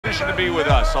fortune to be with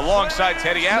us. Alongside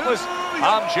Teddy Atlas,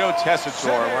 I'm Joe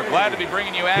Tessitore. We're glad to be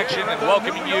bringing you action and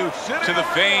welcoming you to the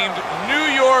famed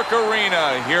New York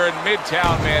Arena here in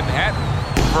Midtown Manhattan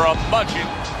for a much-needed.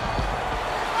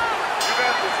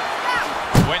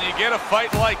 When you get a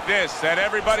fight like this that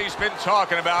everybody's been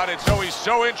talking about, it's always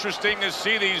so interesting to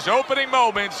see these opening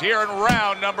moments here in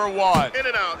round number one. In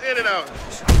and out, in and out.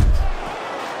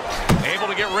 Able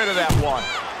to get rid of that one.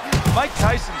 Mike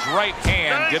Tyson's right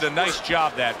hand did a nice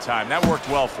job that time. That worked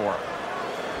well for him.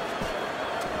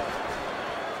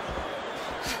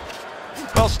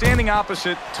 Well, standing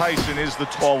opposite Tyson is the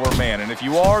taller man. And if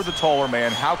you are the taller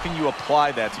man, how can you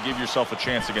apply that to give yourself a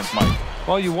chance against Mike?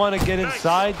 Well, you want to get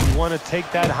inside. You want to take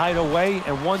that height away.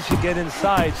 And once you get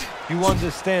inside, you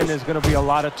understand there's going to be a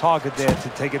lot of target there to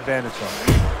take advantage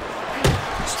of.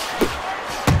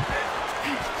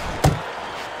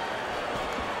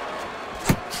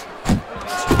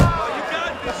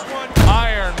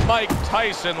 Mike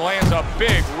Tyson lands a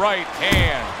big right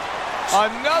hand.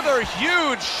 Another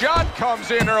huge shot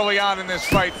comes in early on in this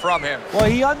fight from him. Well,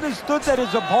 he understood that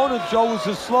his opponent, Joe, was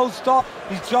a slow start.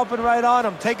 He's jumping right on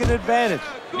him, taking advantage.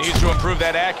 Needs to improve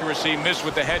that accuracy. Missed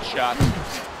with the headshot.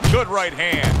 Good right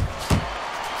hand.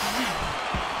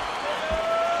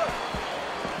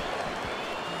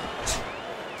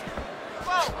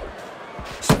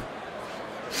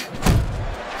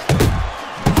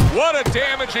 What a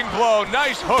damaging blow.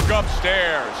 Nice hook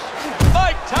upstairs.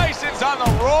 Mike Tyson's on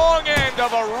the wrong end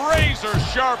of a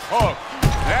razor-sharp hook.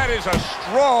 That is a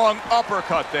strong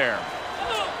uppercut there.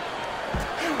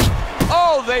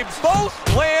 Oh, they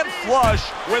both land flush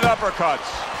with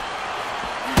uppercuts.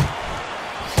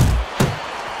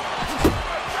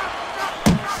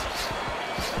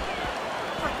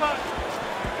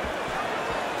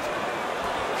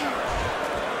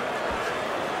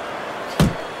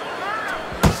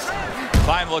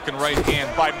 Fine-looking right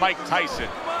hand by Mike Tyson.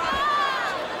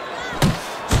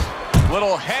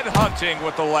 Little head hunting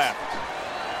with the left.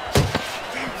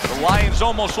 The Lion's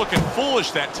almost looking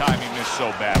foolish that time he missed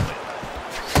so badly.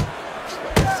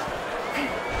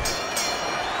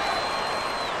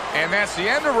 And that's the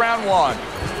end of round one.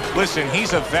 Listen,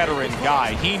 he's a veteran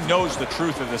guy. He knows the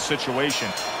truth of the situation.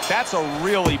 That's a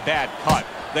really bad cut.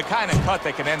 The kind of cut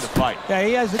that can end the fight. Yeah,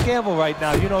 he has a gamble right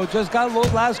now. You know, just got a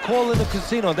last call in the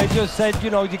casino. They just said, you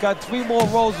know, you got 3 more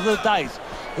rolls of the dice.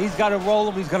 He's got to roll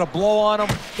them. He's got to blow on them.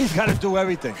 He's got to do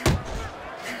everything.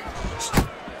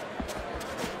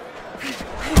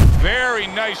 Very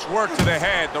nice work to the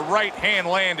head. The right hand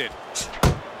landed.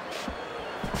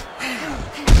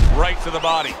 Right to the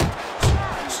body.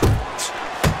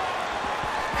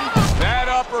 That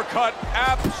uppercut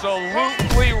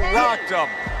absolutely rocked him.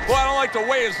 Well, I don't like the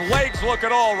way his legs look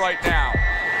at all right now.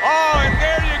 Oh, and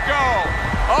there you go.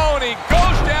 Oh, and he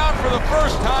goes down for the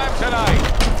first time tonight.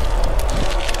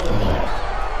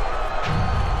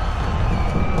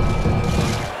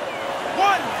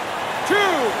 1, 2,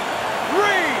 3,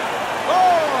 4,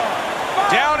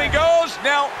 5. Down he goes.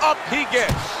 Now up he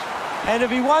gets. And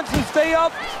if he wants to stay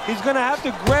up, he's going to have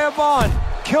to grab on.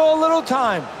 Kill a little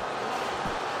time.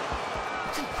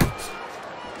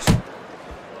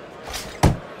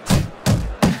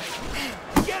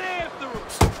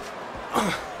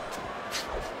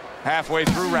 Halfway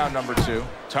through round number 2,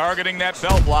 targeting that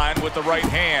belt line with the right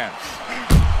hand.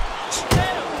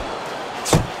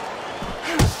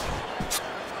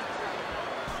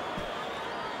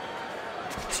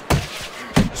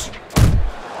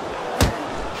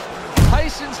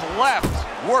 Tyson's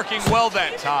left working well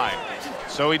that time.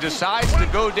 So he decides to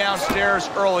go downstairs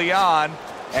early on,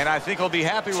 and I think he'll be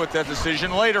happy with that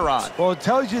decision later on. Well, it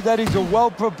tells you that he's a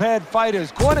well-prepared fighter.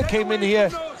 His corner came in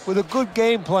here with a good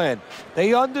game plan.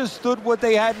 They understood what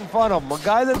they had in front of him. A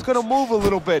guy that's going to move a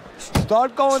little bit.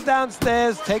 Start going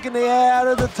downstairs, taking the air out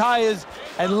of the tires,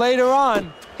 and later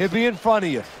on, he'll be in front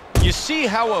of you. You see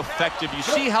how effective, you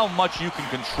see how much you can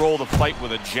control the fight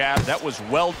with a jab. That was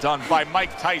well done by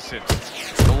Mike Tyson.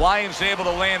 The Lion's able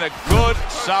to land a good,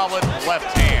 solid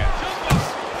left hand.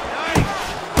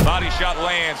 Body shot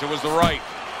lands. It was the right.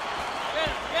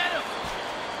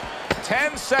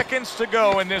 10 seconds to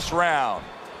go in this round.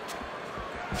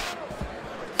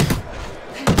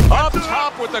 Up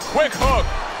top with the quick hook.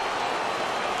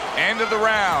 End of the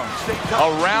round.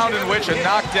 A round in which a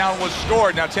knockdown was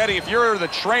scored. Now, Teddy, if you're the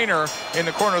trainer in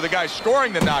the corner of the guy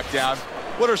scoring the knockdown,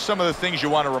 what are some of the things you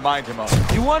want to remind him of?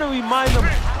 You want to remind him.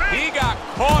 He got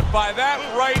caught by that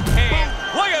right hand.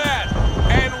 Look at that.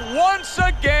 And once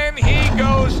again, he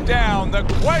goes down. The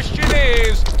question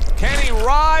is, can he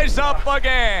rise up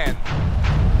again? 1,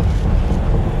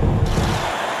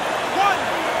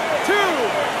 2,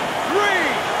 3,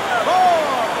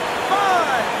 4,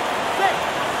 5,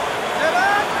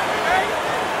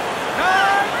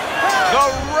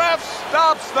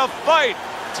 stops the fight.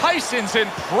 Tyson's in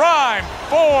prime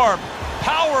form.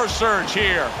 Power surge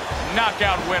here.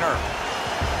 Knockout winner.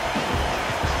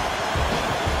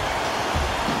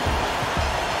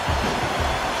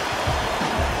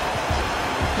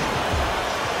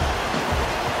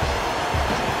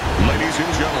 Ladies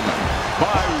and gentlemen,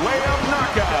 by way of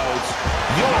knockouts,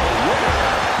 your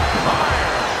winner,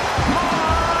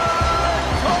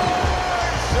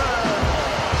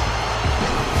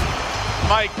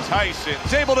 Mike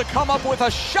Tyson's able to come up with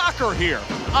a shocker here.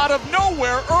 Out of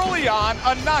nowhere, early on,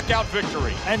 a knockout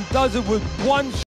victory. And does it with one